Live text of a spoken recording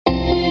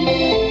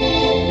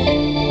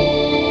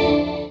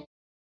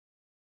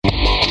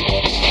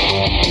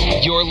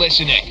You're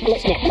listening to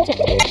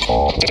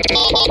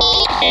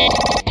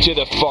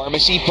the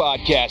Pharmacy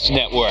Podcast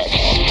Network.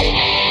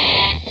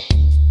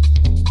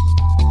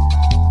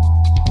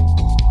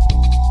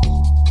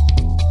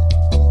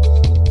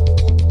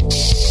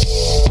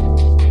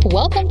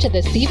 Welcome to the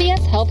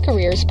CVS Health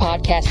Careers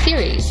podcast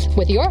series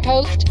with your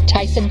host,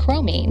 Tyson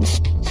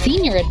Cromines,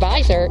 Senior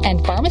Advisor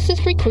and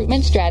Pharmacist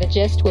Recruitment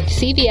Strategist with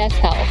CVS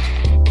Health.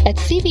 At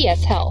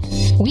CVS Health,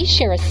 we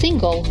share a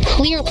single,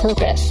 clear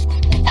purpose,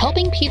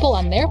 helping people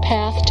on their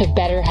path to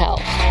better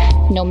health.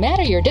 No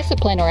matter your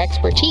discipline or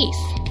expertise,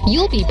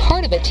 you'll be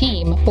part of a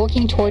team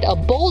working toward a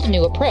bold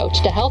new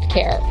approach to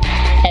healthcare.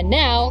 And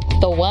now,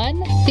 the one,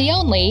 the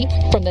only,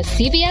 from the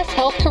CVS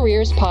Health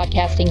Careers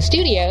Podcasting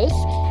Studios,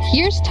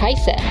 here's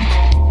Tyson.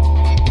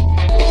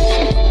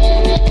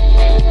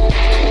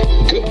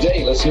 Good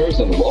day, listeners,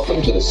 and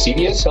welcome to the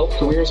CVS Health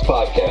Careers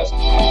Podcast.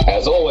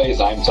 As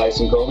always, I'm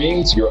Tyson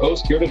Cromines, your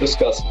host, here to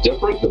discuss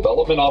different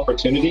development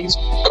opportunities,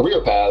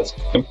 career paths,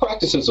 and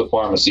practices of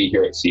pharmacy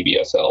here at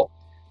CVS Health.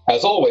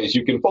 As always,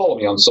 you can follow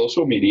me on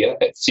social media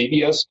at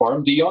CVS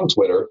PharmD on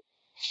Twitter,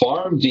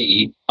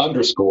 PharmD_TLC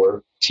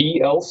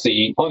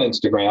on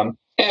Instagram,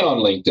 and on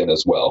LinkedIn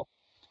as well.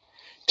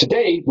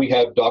 Today, we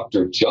have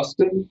Dr.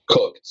 Justin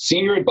Cook,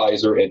 Senior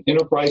Advisor in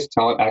Enterprise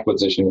Talent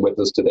Acquisition with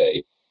us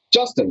today.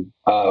 Justin,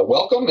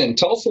 welcome, and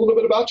tell us a little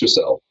bit about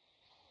yourself.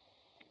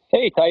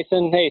 Hey,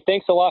 Tyson. Hey,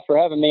 thanks a lot for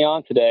having me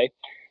on today.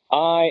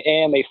 I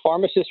am a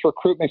pharmacist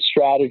recruitment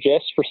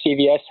strategist for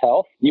CVS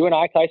Health. You and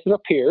I, Tyson, are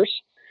peers.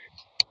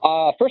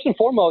 First and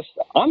foremost,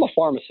 I'm a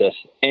pharmacist,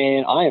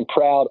 and I am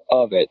proud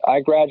of it.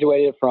 I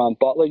graduated from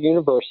Butler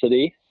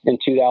University in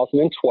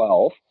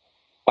 2012.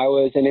 I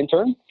was an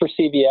intern for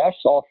CVS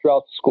all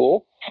throughout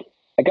school.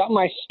 I got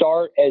my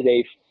start as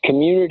a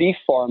community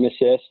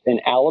pharmacist in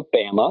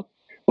Alabama.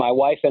 My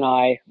wife and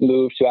I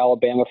moved to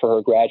Alabama for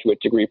her graduate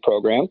degree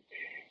program,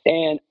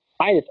 and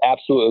I just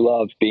absolutely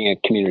loved being a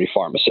community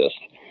pharmacist.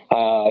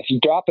 If you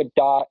drop a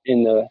dot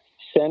in the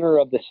center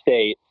of the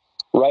state,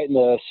 right in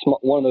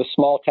one of those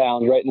small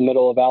towns right in the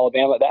middle of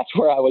Alabama, that's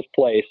where I was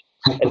placed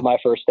as my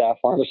first staff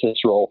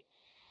pharmacist role.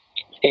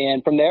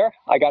 And from there,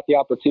 I got the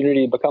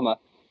opportunity to become a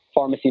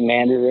pharmacy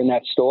manager in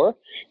that store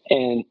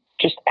and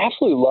just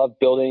absolutely loved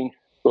building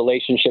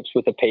relationships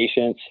with the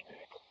patients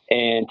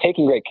and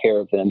taking great care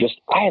of them.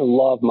 I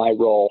love my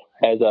role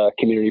as a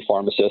community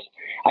pharmacist.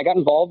 I got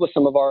involved with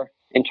some of our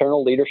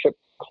internal leadership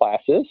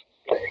classes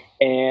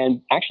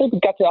and actually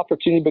got the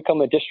opportunity to become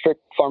a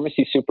district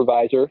pharmacy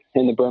supervisor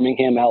in the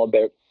Birmingham,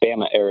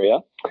 Alabama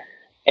area.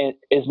 And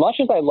as much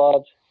as I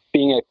loved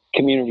being a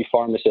community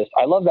pharmacist,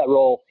 I love that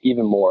role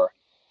even more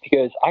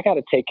because I got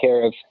to take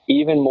care of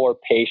even more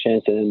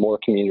patients and more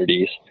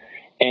communities.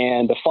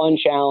 And the fun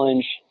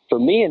challenge for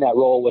me in that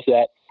role was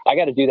that I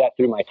got to do that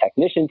through my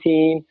technician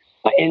team,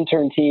 my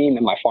intern team,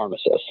 and my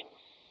pharmacist.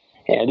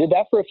 And I did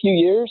that for a few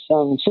years.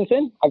 Since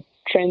then, I've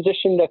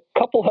transitioned a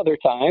couple other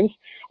times.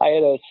 I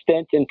had a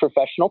stint in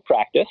professional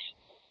practice,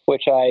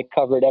 which I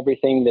covered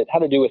everything that had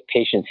to do with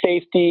patient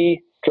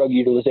safety, drug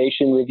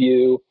utilization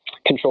review,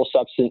 controlled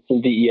substance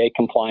and DEA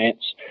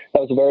compliance. That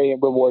was a very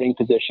rewarding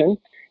position.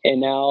 And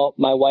now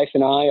my wife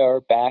and I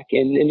are back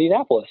in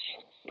Indianapolis.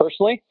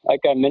 Personally,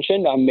 like I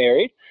mentioned, I'm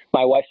married.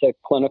 My wife's a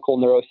clinical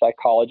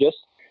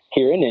neuropsychologist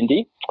here in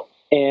Indy.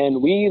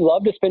 And we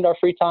love to spend our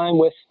free time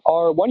with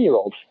our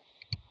 1-year-old,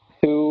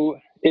 who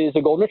is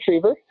a golden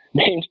retriever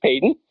named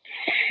Peyton.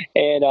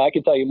 And I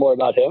can tell you more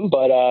about him,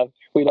 but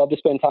we love to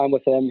spend time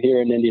with him here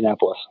in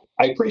Indianapolis.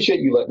 I appreciate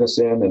you letting us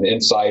in an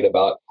insight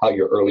about how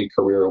your early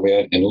career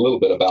went and a little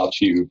bit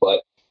about you,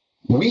 but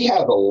we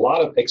have a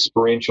lot of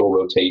experiential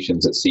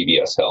rotations at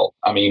CVS Health.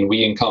 I mean,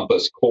 we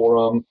encompass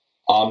Coram,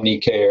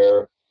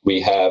 Omnicare, we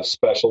have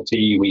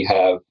specialty, we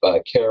have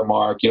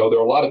Caremark. There are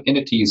a lot of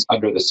entities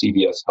under the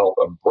CVS Health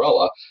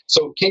umbrella.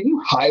 So can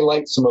you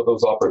highlight some of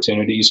those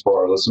opportunities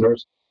for our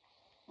listeners?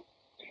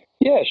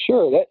 Yeah,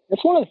 sure.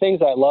 That's one of the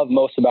things I love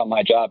most about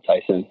my job,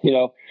 Tyson.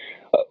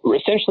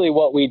 Essentially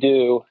what we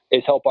do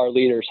is help our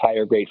leaders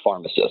hire great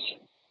pharmacists.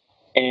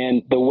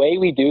 And the way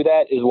we do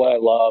that is what I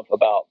love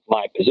about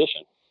my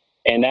position.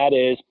 And that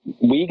is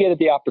we get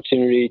the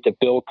opportunity to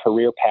build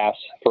career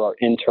paths for our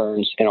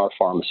interns and our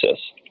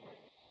pharmacists.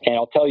 And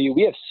I'll tell you,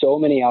 we have so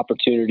many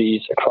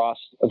opportunities across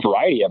a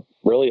variety of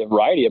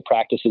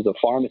practices of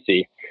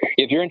pharmacy.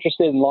 If you're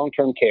interested in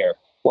long-term care,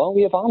 well,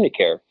 we have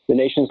Omnicare, the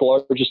nation's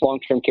largest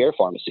long-term care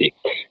pharmacy.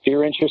 If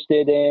you're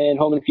interested in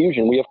home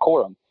infusion, we have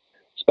Coram.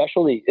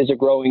 Specialty is a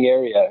growing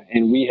area,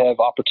 and we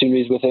have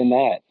opportunities within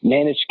that.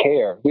 Managed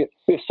care. We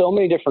have so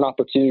many different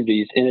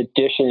opportunities in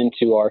addition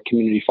to our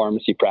community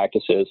pharmacy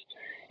practices.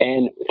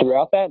 And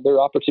throughout that, there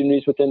are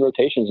opportunities within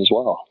rotations as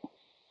well.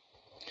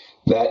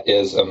 That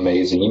is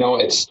amazing.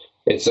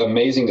 It's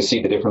amazing to see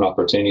the different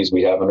opportunities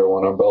we have under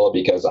one umbrella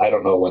because I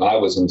don't know, when I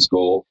was in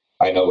school,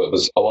 I know it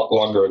was a lot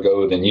longer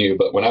ago than you,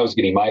 but when I was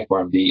getting my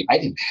PharmD, I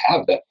didn't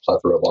have that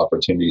plethora of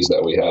opportunities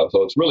that we have.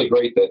 So it's really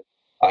great that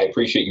I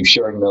appreciate you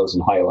sharing those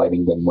and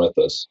highlighting them with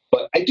us.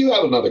 But I do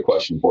have another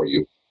question for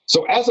you.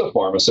 So as a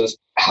pharmacist,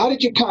 how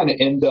did you kind of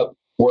end up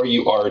where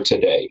you are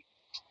today?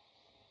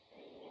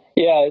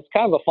 Yeah, it's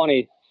kind of a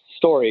funny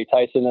story,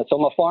 Tyson. So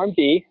I'm a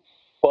PharmD,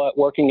 but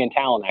working in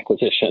talent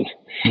acquisition.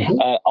 Mm-hmm.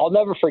 I'll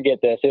never forget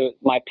this. It was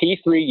my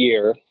P3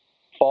 year,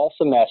 fall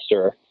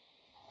semester.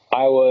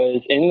 I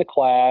was in the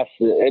class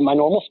in my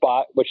normal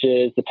spot, which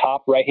is the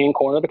top right-hand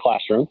corner of the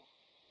classroom.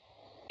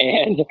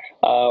 And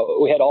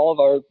we had all of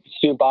our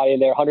student body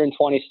in there,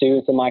 120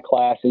 students in my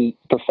class. And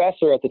the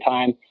professor at the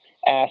time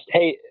asked,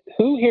 hey,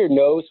 who here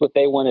knows what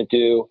they want to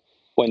do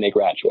when they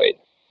graduate?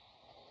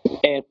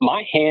 And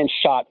my hand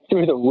shot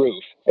through the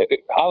roof.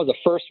 I was the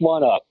first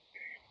one up.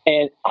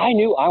 And I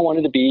knew I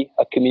wanted to be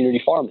a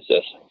community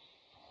pharmacist.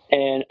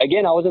 And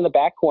again, I was in the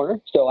back corner,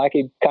 so I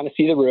could kind of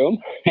see the room.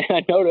 And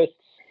I noticed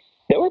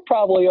there were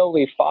probably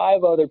only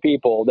 5 other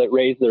people that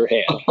raised their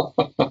hand.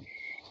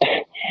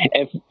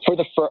 And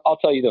I'll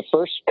tell you, the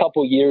first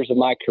couple years of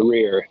my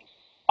career,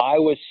 I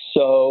was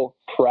so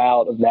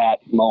proud of that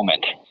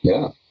moment.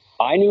 Yeah.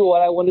 I knew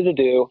what I wanted to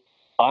do.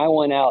 I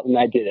went out and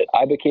I did it.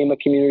 I became a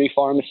community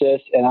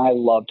pharmacist and I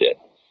loved it.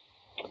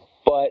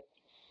 But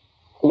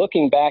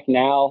looking back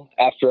now,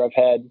 after I've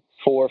had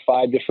 4 or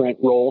 5 different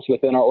roles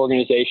within our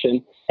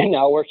organization and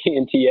now working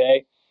in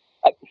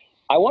TA,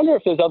 I wonder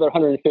if those other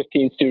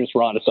 115 students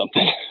were onto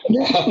something.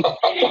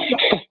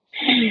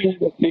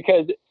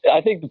 Because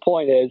I think the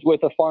point is,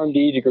 with a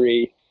PharmD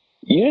degree,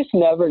 you just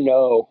never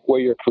know where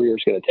your career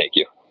is going to take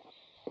you.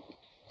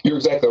 You're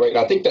exactly right.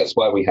 I think that's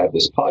why we have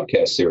this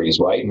podcast series,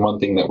 right? And one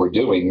thing that we're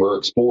doing, we're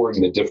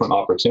exploring the different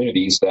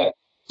opportunities that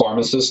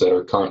pharmacists that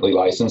are currently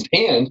licensed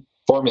and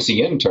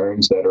pharmacy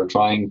interns that are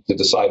trying to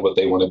decide what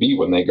they want to be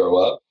when they grow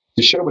up,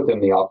 to share with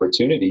them the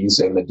opportunities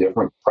and the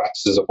different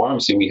practices of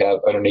pharmacy we have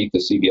underneath the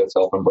CVS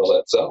Health umbrella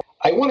itself.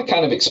 I want to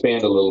kind of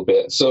expand a little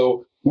bit.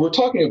 So we're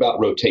talking about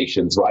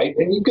rotations, right?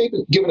 And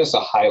you've given us a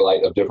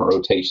highlight of different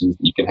rotations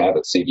that you can have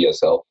at CVS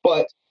Health.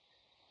 But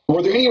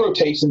were there any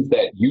rotations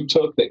that you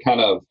took that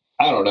kind of,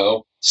 I don't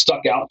know,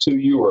 stuck out to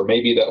you, or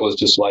maybe that was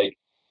just like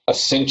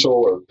essential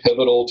or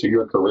pivotal to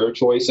your career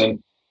choice?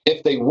 And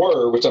if they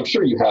were, which I'm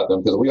sure you have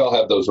them because we all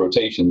have those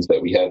rotations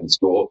that we had in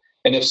school,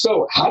 and if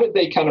so, how did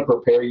they kind of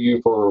prepare you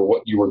for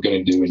what you were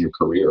going to do in your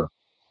career?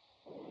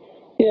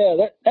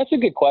 Yeah, that's a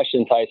good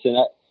question, Tyson.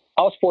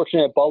 I was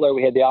fortunate at Butler.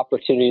 We had the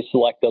opportunity to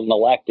select an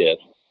elective,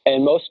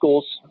 and most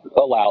schools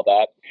allow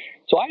that.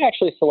 So I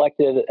actually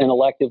selected an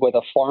elective with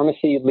a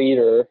pharmacy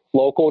leader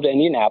local to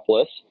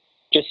Indianapolis.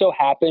 Just so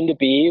happened to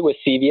be with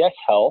CVS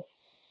Health,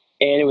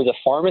 and it was a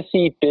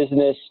pharmacy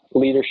business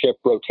leadership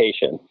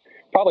rotation.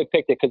 Probably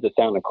picked it because it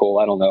sounded cool.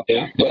 I don't know.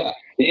 Yeah. But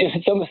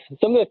some of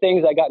the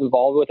things I got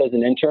involved with as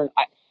an intern,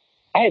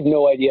 I had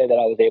no idea that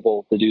I was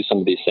able to do some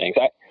of these things.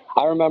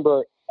 I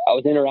remember I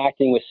was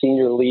interacting with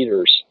senior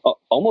leaders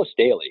almost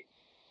daily.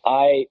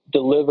 I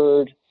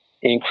delivered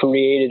and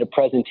created a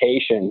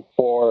presentation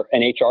for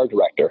an HR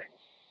director.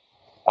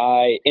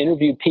 I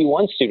interviewed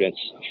P1 students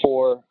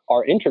for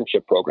our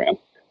internship program.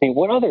 I mean,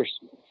 what other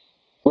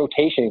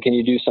rotation can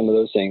you do some of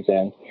those things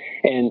in?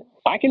 And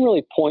I can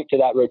really point to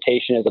that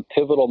rotation as a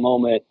pivotal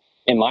moment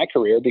in my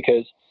career,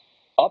 because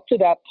up to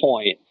that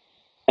point,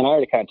 and I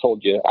already kind of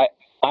told you,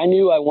 I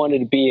knew I wanted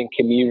to be in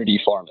community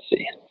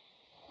pharmacy.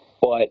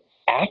 But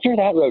after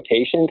that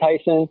rotation,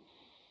 Tyson,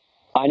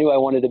 I knew I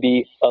wanted to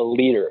be a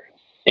leader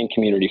in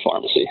community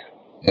pharmacy.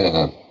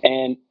 Yeah.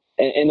 And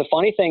the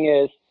funny thing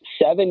is,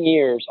 7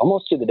 years,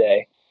 almost to the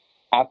day,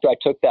 after I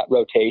took that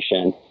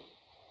rotation,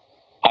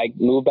 I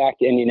moved back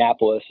to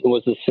Indianapolis and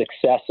was the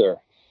successor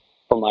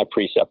for my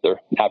preceptor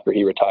after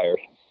he retired,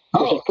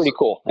 which is pretty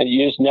cool. And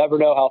you just never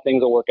know how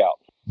things will work out.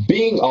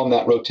 Being on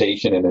that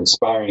rotation and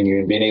inspiring you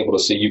and being able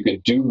to see you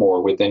could do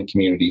more within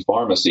community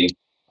pharmacy,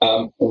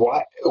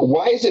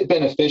 why is it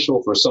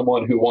beneficial for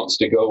someone who wants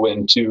to go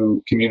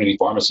into community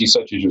pharmacy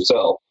such as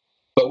yourself?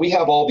 But we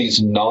have all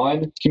these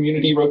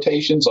non-community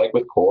rotations like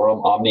with Coram,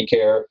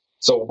 Omnicare.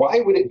 So why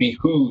would it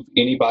behoove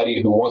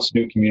anybody who wants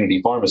to do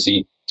community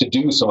pharmacy to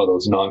do some of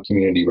those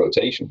non-community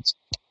rotations?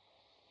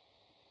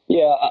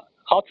 Yeah,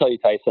 I'll tell you,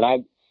 Tyson,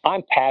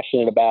 I'm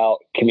passionate about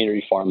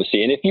community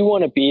pharmacy. And if you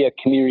want to be a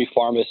community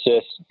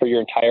pharmacist for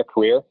your entire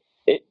career,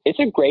 it's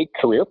a great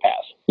career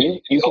path. You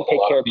can take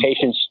care of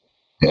patients.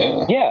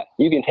 Yeah,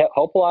 you can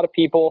help a lot of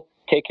people,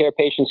 take care of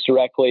patients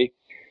directly.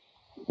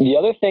 The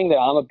other thing that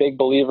I'm a big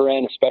believer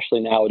in,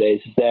 especially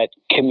nowadays, is that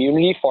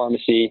community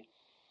pharmacy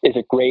is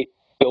a great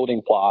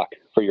building block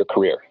for your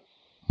career.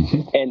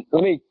 Mm-hmm. And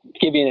let me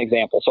give you an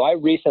example. So I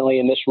recently,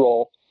 in this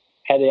role,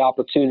 had the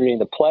opportunity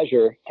and the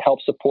pleasure to help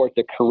support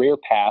the career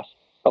path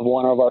of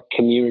one of our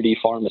community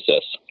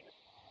pharmacists.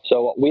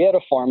 So we had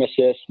a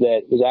pharmacist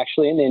that was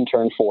actually an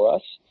intern for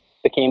us,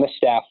 became a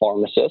staff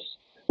pharmacist,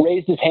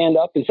 raised his hand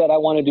up and said, I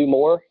want to do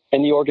more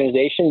in the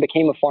organization,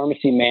 became a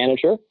pharmacy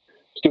manager,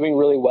 was doing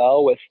really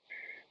well with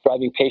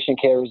driving patient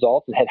care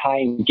results and had high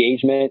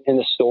engagement in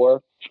the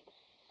store.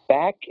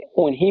 Back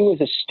when he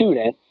was a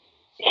student,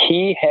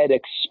 he had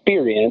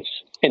experience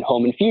in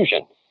home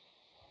infusion.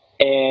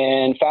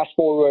 And fast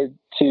forward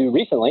to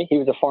recently, he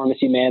was a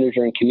pharmacy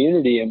manager in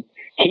community, and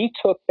he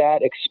took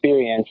that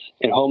experience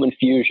in home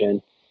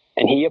infusion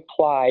and he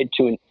applied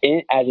to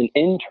as an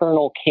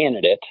internal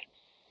candidate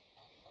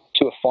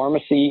to a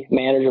pharmacy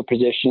manager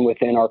position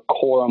within our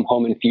Coram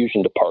home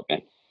infusion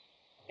department.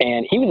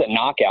 And he was a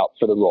knockout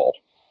for the role,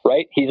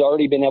 right? He's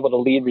already been able to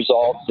lead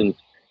results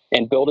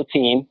and build a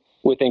team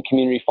within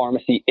community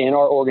pharmacy in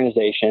our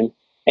organization.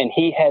 And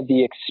he had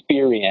the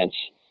experience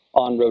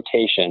on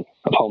rotation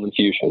of home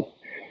infusion.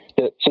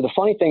 So the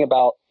funny thing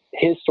about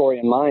his story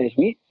and mine is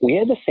we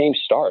had the same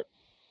start.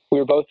 We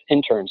were both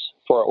interns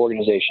for our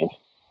organization.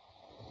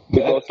 We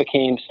both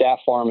became staff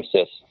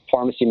pharmacists,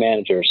 pharmacy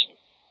managers.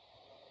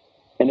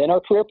 And then our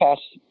career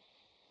paths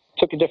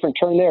took a different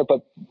turn there,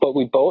 but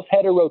we both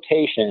had a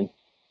rotation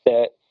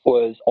that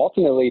was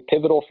ultimately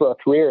pivotal for our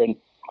career. And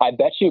I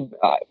bet you,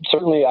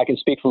 certainly I can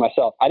speak for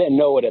myself, I didn't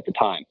know it at the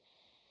time.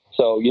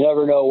 So you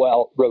never know,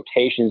 well,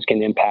 rotations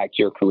can impact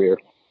your career.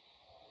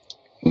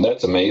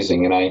 That's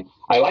amazing. And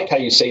I like how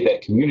you say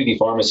that community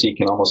pharmacy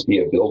can almost be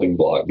a building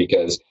block,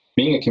 because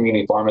being a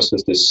community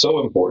pharmacist is so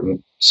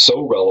important,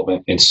 so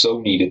relevant, and so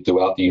needed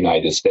throughout the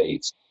United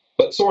States.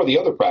 But so are the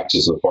other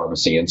practices of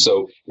pharmacy. And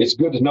so it's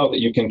good to know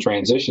that you can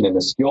transition in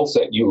the skill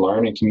set you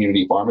learn in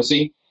community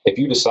pharmacy. If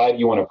you decide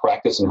you want to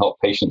practice and help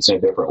patients in a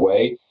different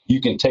way,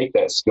 you can take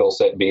that skill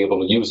set and be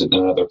able to use it in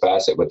another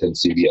facet within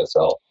CVS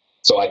Health.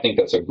 So I think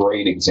that's a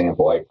great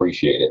example. I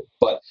appreciate it.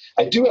 But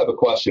I do have a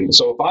question.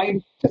 So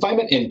if I'm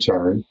an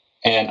intern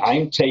and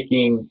I'm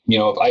taking,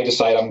 if I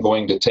decide I'm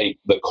going to take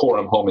the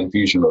Coram home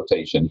infusion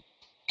rotation,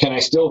 can I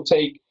still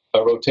take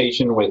a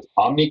rotation with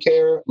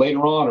Omnicare later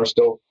on, or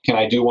still can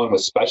I do one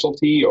with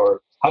specialty,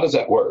 or how does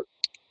that work?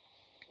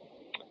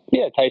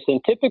 Yeah, Tyson,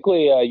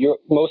 typically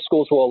most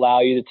schools will allow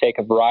you to take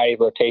a variety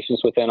of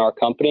rotations within our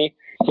company,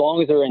 as long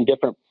as they're in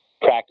different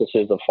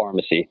practices of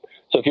pharmacy.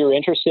 So if you're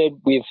interested,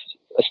 we've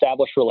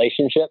established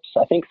relationships.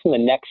 I think some of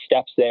the next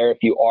steps there, if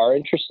you are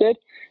interested,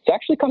 is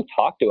actually come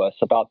talk to us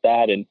about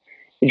that and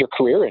your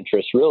career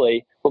interests,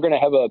 really. We're going to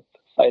have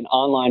an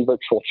online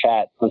virtual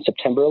chat on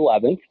September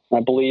 11th.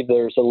 I believe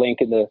there's a link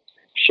in the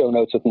show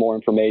notes with more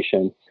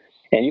information.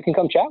 And you can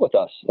come chat with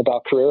us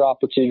about career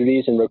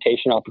opportunities and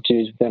rotation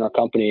opportunities within our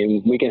company,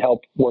 and we can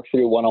help work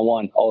through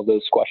one-on-one all of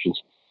those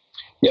questions.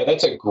 Yeah,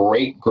 that's a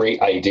great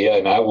idea,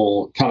 and I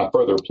will kind of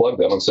further plug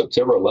that. On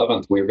September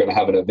 11th, we're going to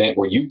have an event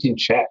where you can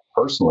chat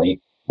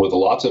personally with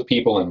lots of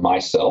people, and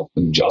myself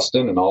and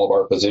Justin and all of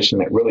our position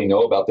that really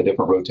know about the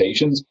different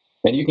rotations.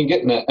 And you can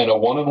get in a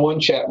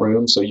one-on-one chat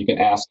room so you can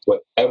ask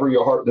whatever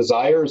your heart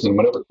desires and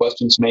whatever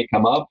questions may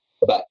come up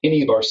about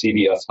any of our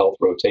CVS Health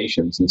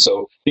rotations. And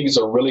so I think it's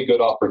a really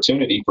good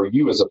opportunity for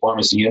you as a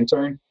pharmacy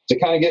intern to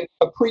kind of get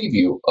a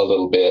preview a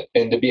little bit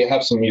and to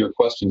have some of your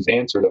questions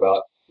answered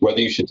about whether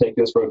you should take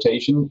this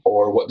rotation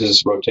or what does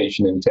this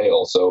rotation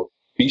entail. So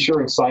be sure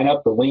and sign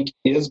up. The link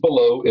is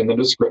below in the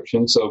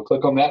description. So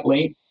click on that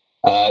link.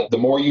 The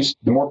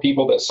more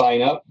people that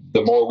sign up,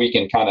 the more we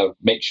can kind of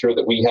make sure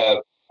that we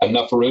have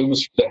enough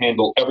rooms to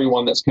handle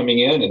everyone that's coming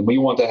in. And we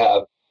want to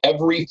have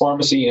every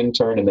pharmacy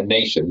intern in the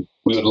nation.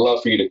 We would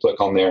love for you to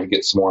click on there and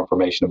get some more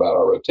information about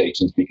our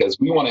rotations, because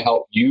we want to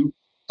help you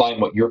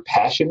find what your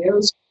passion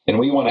is. And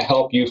we want to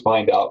help you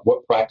find out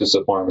what practice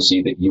of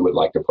pharmacy that you would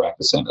like to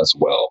practice in as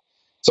well.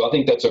 So I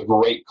think that's a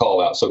great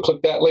call out. So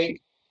click that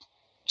link,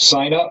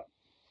 sign up,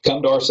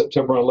 come to our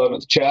September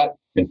 11th chat,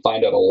 and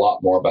find out a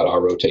lot more about our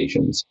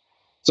rotations.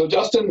 So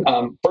Justin,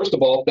 first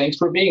of all, thanks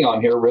for being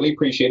on here. Really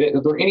appreciate it.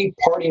 Is there any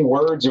parting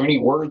words or any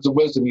words of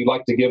wisdom you'd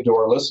like to give to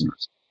our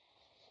listeners?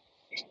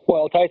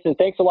 Well, Tyson,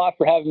 thanks a lot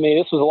for having me.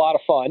 This was a lot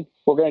of fun.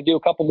 We're going to do a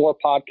couple more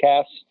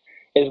podcasts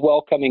as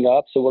well coming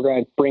up. So we're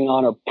going to bring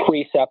on a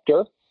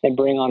preceptor and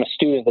bring on a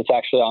student that's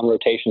actually on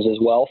rotations as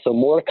well. So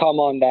more to come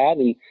on that,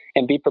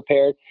 and be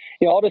prepared.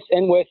 I'll just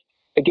end with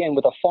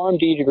a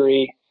PharmD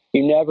degree,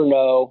 you never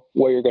know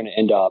where you're going to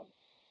end up.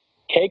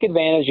 Take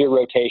advantage of your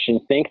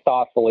rotation, think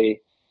thoughtfully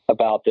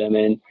about them,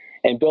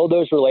 and build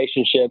those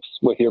relationships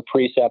with your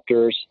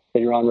preceptors that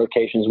you're on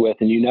rotations with,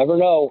 and you never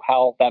know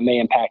how that may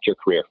impact your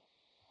career.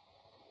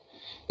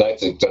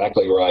 That's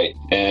exactly right.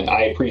 And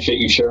I appreciate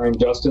you sharing,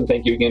 Justin.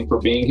 Thank you again for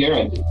being here.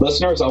 And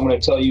listeners, I want to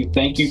tell you,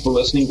 thank you for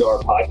listening to our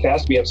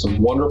podcast. We have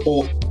some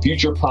wonderful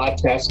future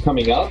podcasts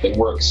coming up, and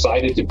we're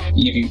excited to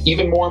give you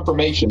even more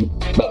information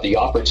about the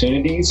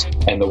opportunities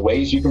and the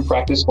ways you can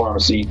practice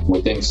pharmacy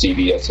within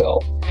CVS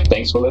Health.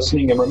 Thanks for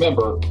listening. And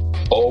remember,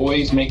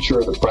 always make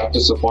sure the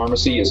practice of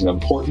pharmacy is an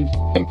important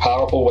and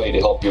powerful way to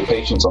help your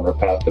patients on their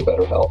path to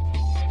better health.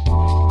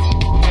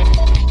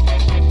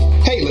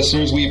 Hey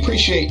listeners, we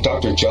appreciate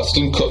Dr.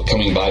 Justin Cook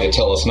coming by to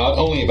tell us not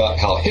only about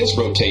how his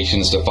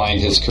rotations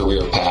defined his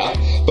career path,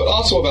 but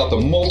also about the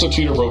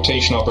multitude of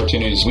rotation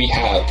opportunities we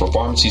have for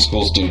pharmacy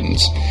school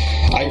students.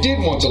 I did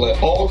want to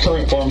let all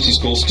current pharmacy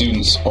school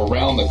students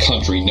around the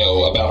country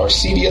know about our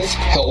CVS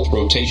Health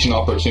Rotation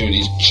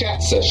Opportunities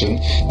chat session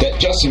that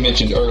Justin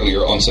mentioned earlier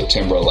on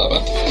September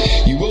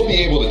 11th. You will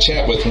be able to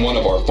chat with one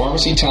of our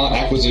pharmacy talent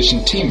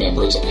acquisition team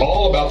members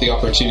all about the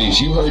opportunities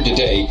you heard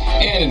today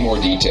and in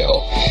more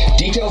detail.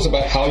 Details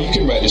about how you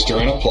can register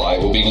and apply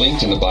will be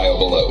linked in the bio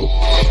below.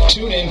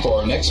 Tune in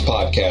for our next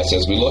podcast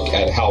as we look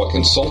at how a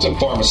consultant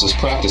pharmacist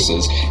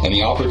practices and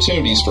the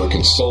opportunities for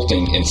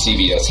consulting in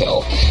CVS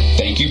Health.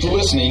 Thank you for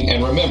listening,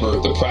 and remember,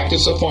 the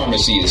practice of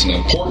pharmacy is an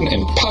important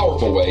and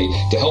powerful way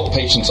to help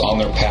patients on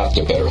their path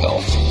to better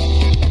health.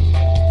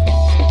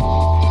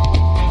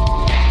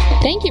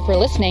 Thank you for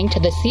listening to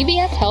the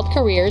CVS Health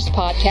Careers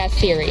podcast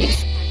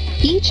series.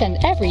 Each and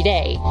every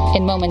day,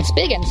 in moments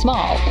big and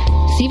small,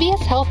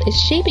 CVS Health is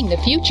shaping the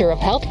future of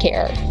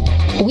healthcare.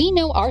 We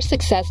know our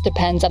success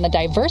depends on the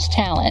diverse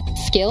talent,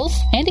 skills,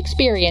 and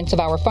experience of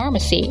our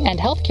pharmacy and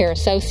healthcare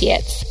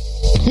associates.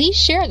 Please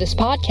share this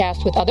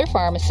podcast with other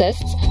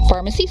pharmacists,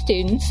 pharmacy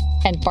students,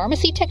 and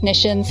pharmacy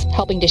technicians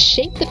helping to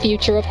shape the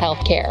future of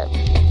healthcare.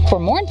 For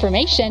more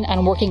information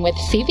on working with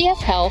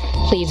CVS Health,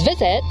 please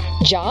visit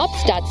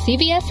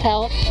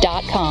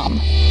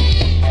jobs.cvshealth.com.